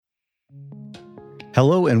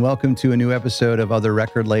Hello and welcome to a new episode of Other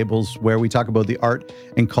Record Labels, where we talk about the art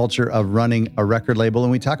and culture of running a record label.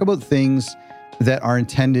 And we talk about things that are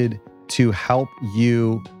intended to help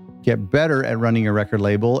you get better at running a record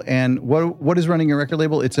label. And what is running a record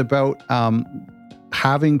label? It's about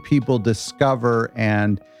having people discover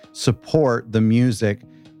and support the music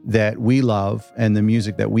that we love and the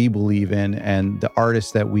music that we believe in and the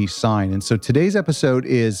artists that we sign. And so today's episode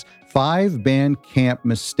is 5 Bandcamp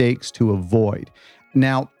mistakes to avoid.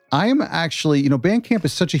 Now, I'm actually, Bandcamp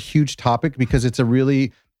is such a huge topic because it's a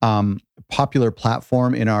really popular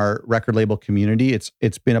platform in our record label community.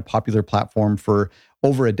 It's been a popular platform for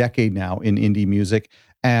over a decade now in indie music.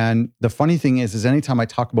 And the funny thing is anytime I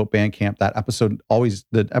talk about Bandcamp, the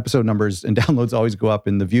episode numbers and downloads always go up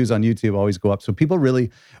and the views on YouTube always go up. So people really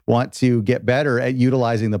want to get better at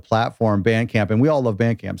utilizing the platform Bandcamp. And we all love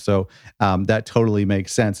Bandcamp. So that totally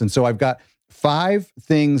makes sense. And so I've got 5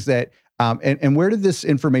 things that, and where did this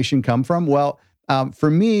information come from? Well,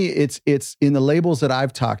 for me, it's in the labels that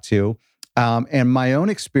I've talked to and my own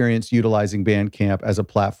experience utilizing Bandcamp as a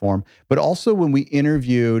platform, but also when we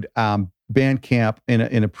interviewed Bandcamp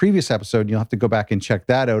in a previous episode, you'll have to go back and check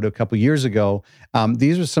that out a couple years ago.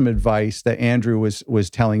 These are some advice that Andrew was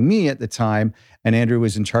telling me at the time, and Andrew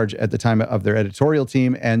was in charge at the time of their editorial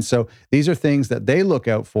team. And so these are things that they look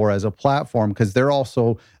out for as a platform because they're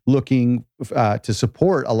also looking to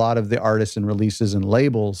support a lot of the artists and releases and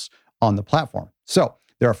labels on the platform. So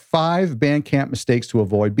there are 5 Bandcamp mistakes to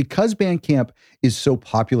avoid. Because Bandcamp is so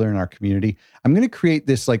popular in our community, I'm going to create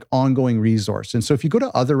this ongoing resource. And so if you go to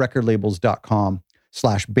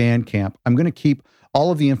otherrecordlabels.com/Bandcamp, I'm going to keep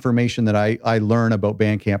all of the information that I learn about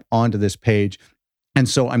Bandcamp onto this page. And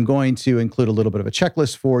so I'm going to include a little bit of a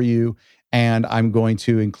checklist for you, and I'm going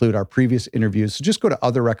to include our previous interviews. So just go to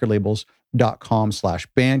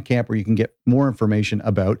otherrecordlabels.com/Bandcamp where you can get more information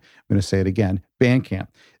about, I'm going to say it again, Bandcamp.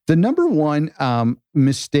 The number one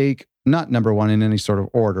mistake, not number one in any sort of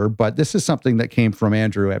order, but this is something that came from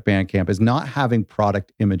Andrew at Bandcamp, is not having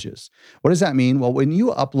product images. What does that mean? Well, when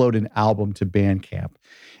you upload an album to Bandcamp,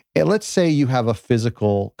 let's say you have a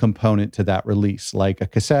physical component to that release, like a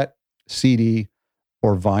cassette, CD,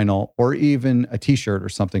 or vinyl, or even a t-shirt or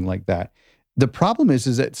something like that. The problem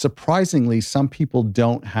is that surprisingly, some people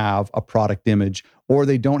don't have a product image, or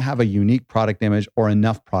they don't have a unique product image or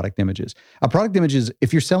enough product images. A product image is,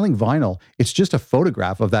 if you're selling vinyl, it's just a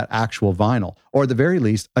photograph of that actual vinyl, or at the very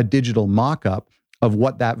least, a digital mock-up of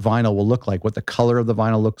what that vinyl will look like, what the color of the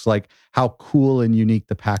vinyl looks like, how cool and unique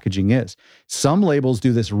the packaging is. Some labels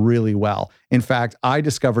do this really well. In fact, I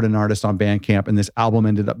discovered an artist on Bandcamp, and this album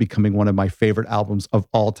ended up becoming one of my favorite albums of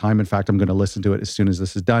all time. In fact, I'm going to listen to it as soon as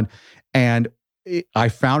this is done. And I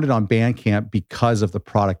found it on Bandcamp because of the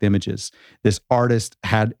product images. This artist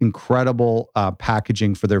had incredible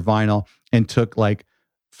packaging for their vinyl and took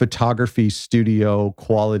photography studio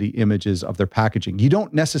quality images of their packaging. You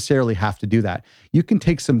don't necessarily have to do that. You can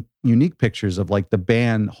take some unique pictures of the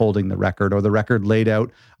band holding the record, or the record laid out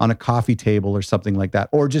on a coffee table or something like that,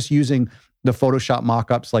 or just using the Photoshop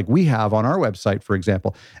mock-ups like we have on our website, for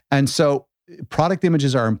example. And so product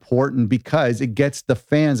images are important because it gets the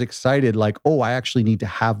fans excited, oh, I actually need to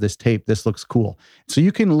have this tape. This looks cool. So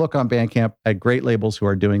you can look on Bandcamp at great labels who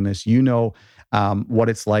are doing this. What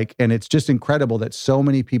it's like. And it's just incredible that so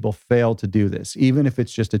many people fail to do this. Even if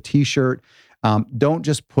it's just a t-shirt, don't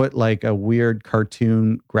just put a weird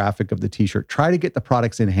cartoon graphic of the t-shirt. Try to get the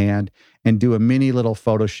products in hand and do a mini little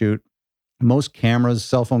photo shoot. Most cameras,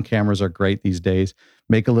 cell phone cameras, are great these days.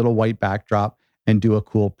 Make a little white backdrop and do a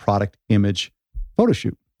cool product image photo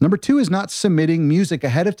shoot. Number 2 is not submitting music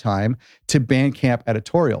ahead of time to Bandcamp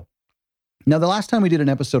editorial. Now, the last time we did an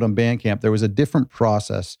episode on Bandcamp, there was a different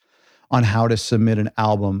process on how to submit an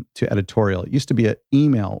album to editorial. It used to be an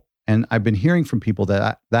email, and I've been hearing from people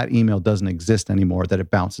that email doesn't exist anymore, that it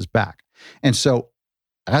bounces back. And so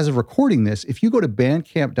as of recording this, if you go to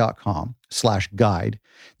bandcamp.com/guide,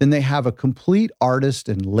 then they have a complete artist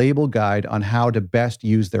and label guide on how to best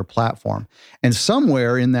use their platform. And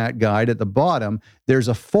somewhere in that guide at the bottom, there's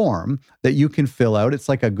a form that you can fill out. It's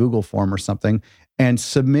like a Google form or something, and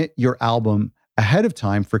submit your album ahead of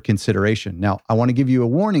time for consideration. Now, I want to give you a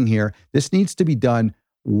warning here. This needs to be done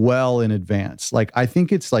well in advance. I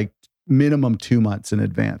think it's minimum 2 months in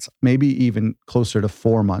advance, maybe even closer to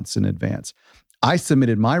 4 months in advance. I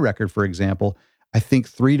submitted my record, for example, I think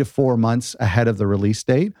 3 to 4 months ahead of the release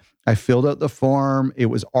date. I filled out the form. It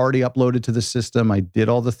was already uploaded to the system. I did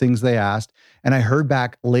all the things they asked. And I heard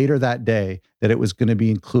back later that day that it was going to be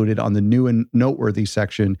included on the new and noteworthy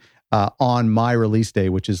section on my release day,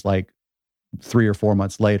 which is 3 or 4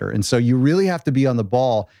 months later. And so you really have to be on the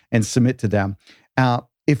ball and submit to them.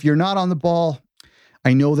 If you're not on the ball,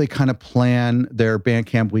 I know they kind of plan their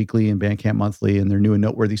Bandcamp weekly and Bandcamp monthly and their new and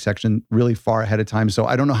noteworthy section really far ahead of time. So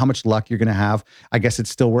I don't know how much luck you're going to have. I guess it's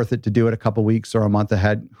still worth it to do it a couple weeks or a month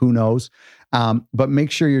ahead. Who knows? But make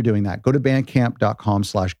sure you're doing that. Go to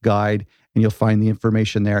bandcamp.com/guide and you'll find the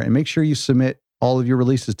information there, and make sure you submit all of your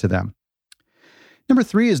releases to them. Number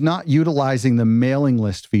 3 is not utilizing the mailing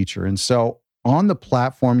list feature. And so on the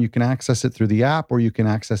platform, you can access it through the app or you can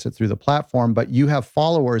access it through the platform, but you have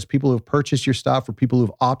followers, people who have purchased your stuff or people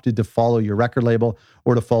who've opted to follow your record label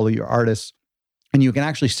or to follow your artists. And you can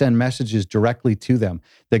actually send messages directly to them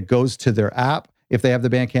that goes to their app, if they have the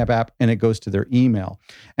Bandcamp app, and it goes to their email.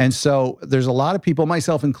 And so there's a lot of people,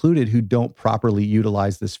 myself included, who don't properly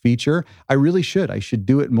utilize this feature. I really should. I should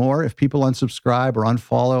do it more. If people unsubscribe or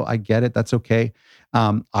unfollow, I get it. That's okay.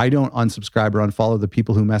 I don't unsubscribe or unfollow the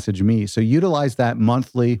people who message me. So utilize that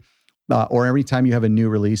monthly or every time you have a new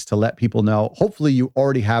release to let people know. Hopefully you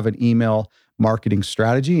already have an email marketing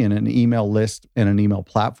strategy and an email list and an email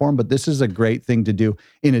platform. But this is a great thing to do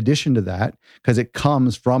in addition to that, because it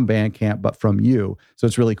comes from Bandcamp, but from you. So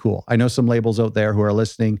it's really cool. I know some labels out there who are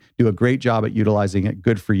listening do a great job at utilizing it.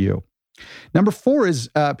 Good for you. Number 4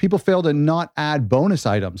 is people fail to not add bonus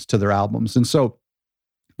items to their albums. And so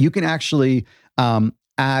you can actually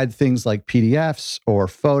add things like PDFs or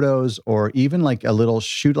photos, or even like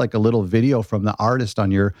shoot like a little video from the artist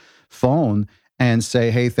on your phone and say,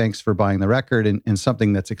 hey, thanks for buying the record, and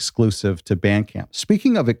something that's exclusive to Bandcamp.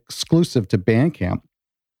 Speaking of exclusive to Bandcamp,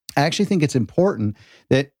 I actually think it's important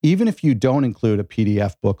that even if you don't include a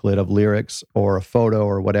PDF booklet of lyrics or a photo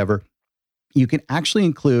or whatever, you can actually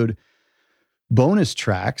include bonus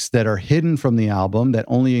tracks that are hidden from the album that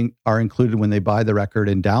only are included when they buy the record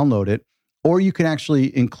and download it. Or you can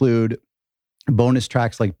actually include bonus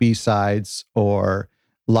tracks like B-sides or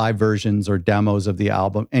live versions or demos of the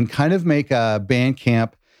album, and kind of make a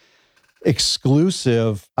Bandcamp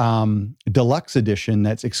exclusive deluxe edition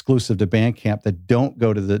that's exclusive to Bandcamp that don't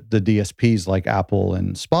go to the DSPs like Apple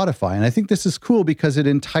and Spotify. And I think this is cool because it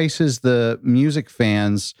entices the music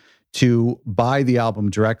fans to buy the album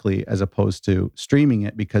directly as opposed to streaming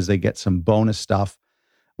it, because they get some bonus stuff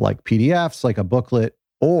like PDFs, like a booklet,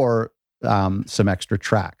 or some extra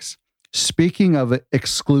tracks. Speaking of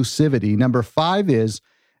exclusivity, number 5 is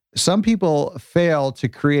some people fail to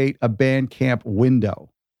create a Bandcamp window.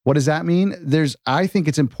 What does that mean? I think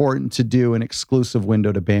it's important to do an exclusive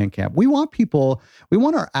window to Bandcamp. We want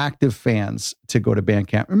our active fans to go to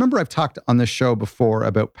Bandcamp. Remember, I've talked on this show before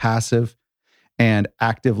about passive and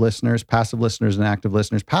active listeners, passive listeners and active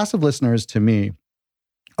listeners. Passive listeners to me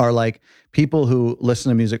are like people who listen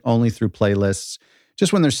to music only through playlists.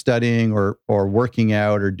 Just when they're studying or working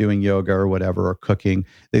out or doing yoga or whatever, or cooking,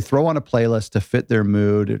 they throw on a playlist to fit their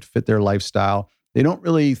mood, to fit their lifestyle. They don't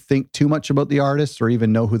really think too much about the artists or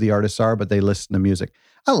even know who the artists are, but they listen to music.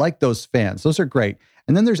 I like those fans. Those are great.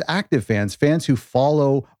 And then there's active fans who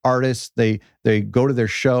follow artists. They go to their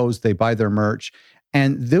shows, they buy their merch.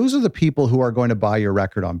 And those are the people who are going to buy your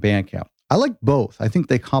record on Bandcamp. I like both. I think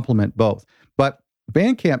they complement both. But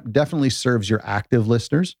Bandcamp definitely serves your active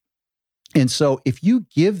listeners. And so if you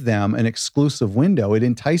give them an exclusive window, it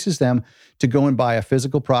entices them to go and buy a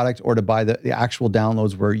physical product or to buy the actual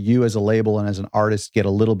downloads, where you as a label and as an artist get a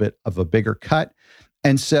little bit of a bigger cut.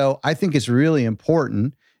 And so I think it's really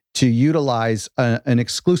important to utilize an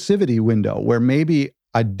exclusivity window where maybe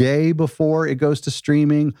a day before it goes to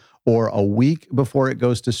streaming or a week before it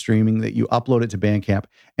goes to streaming, that you upload it to Bandcamp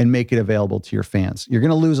and make it available to your fans. You're going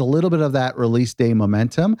to lose a little bit of that release day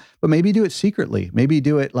momentum, but maybe do it secretly. Maybe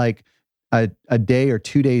do it like a day or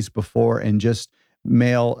 2 days before, and just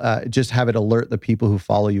just have it alert the people who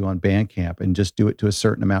follow you on Bandcamp, and just do it to a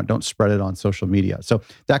certain amount. Don't spread it on social media. So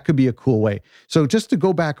that could be a cool way. So just to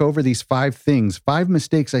go back over these 5 things, 5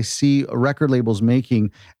 mistakes I see record labels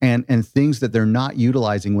making and things that they're not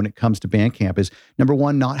utilizing when it comes to Bandcamp is, number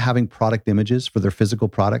 1, not having product images for their physical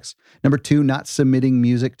products. Number 2, not submitting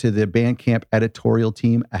music to the Bandcamp editorial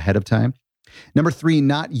team ahead of time. Number 3,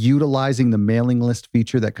 not utilizing the mailing list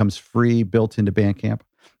feature that comes free built into Bandcamp.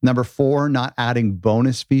 Number 4, not adding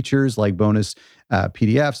bonus features like bonus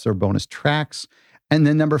PDFs or bonus tracks. And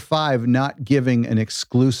then number 5, not giving an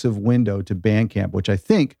exclusive window to Bandcamp, which I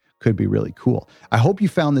think could be really cool. I hope you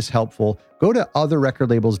found this helpful. Go to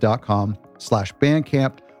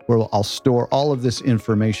otherrecordlabels.com/Bandcamp, where I'll store all of this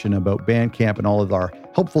information about Bandcamp and all of our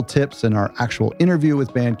helpful tips and our actual interview with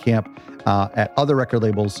Bandcamp at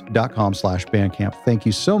otherrecordlabels.com/Bandcamp. Thank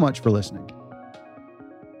you so much for listening.